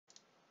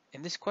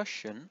In this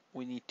question,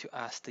 we need to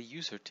ask the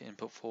user to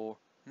input 4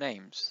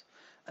 names,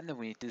 and then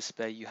we need to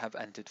display you have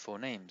entered 4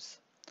 names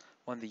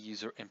when the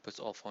user inputs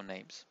all 4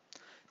 names.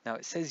 Now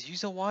it says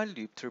use a while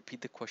loop to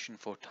repeat the question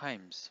 4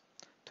 times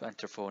to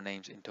enter 4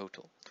 names in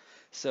total.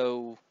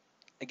 So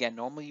again,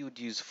 normally you would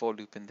use for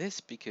loop in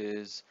this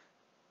because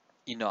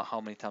you know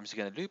how many times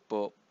you're going to loop,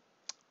 but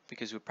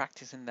because we're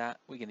practicing that,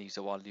 we're going to use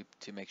a while loop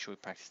to make sure we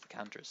practice the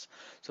counters.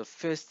 So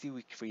firstly,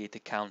 we create a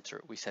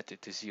counter. We set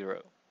it to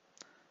 0.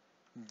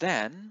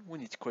 Then we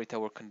need to create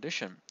our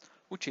condition,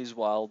 which is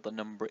while the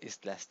number is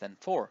less than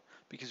 4,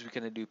 because we're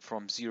going to loop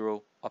from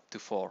 0 up to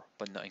 4,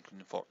 but not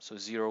including 4. So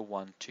 0,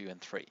 1, 2,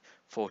 and 3,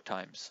 4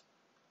 times.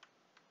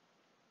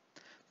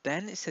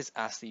 Then it says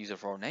ask the user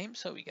for a name,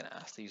 so we're going to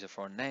ask the user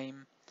for a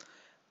name.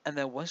 And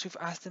then once we've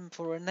asked them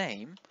for a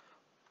name,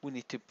 we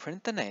need to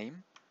print the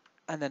name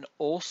and then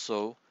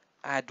also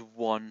add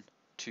 1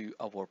 to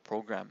our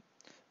program,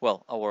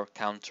 well, our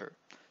counter.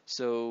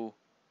 So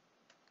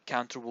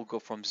counter will go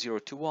from 0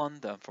 to 1,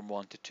 then from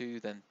 1 to 2,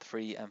 then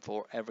 3 and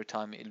 4 every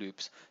time it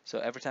loops. So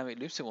every time it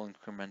loops, it will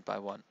increment by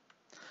 1.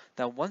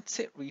 Now once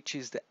it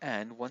reaches the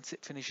end, once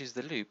it finishes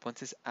the loop,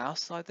 once it's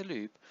outside the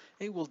loop,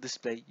 it will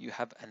display you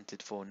have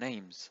entered 4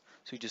 names.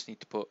 So you just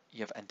need to put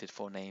you have entered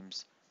 4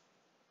 names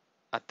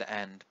at the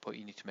end, but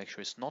you need to make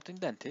sure it's not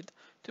indented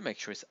to make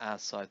sure it's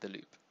outside the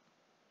loop.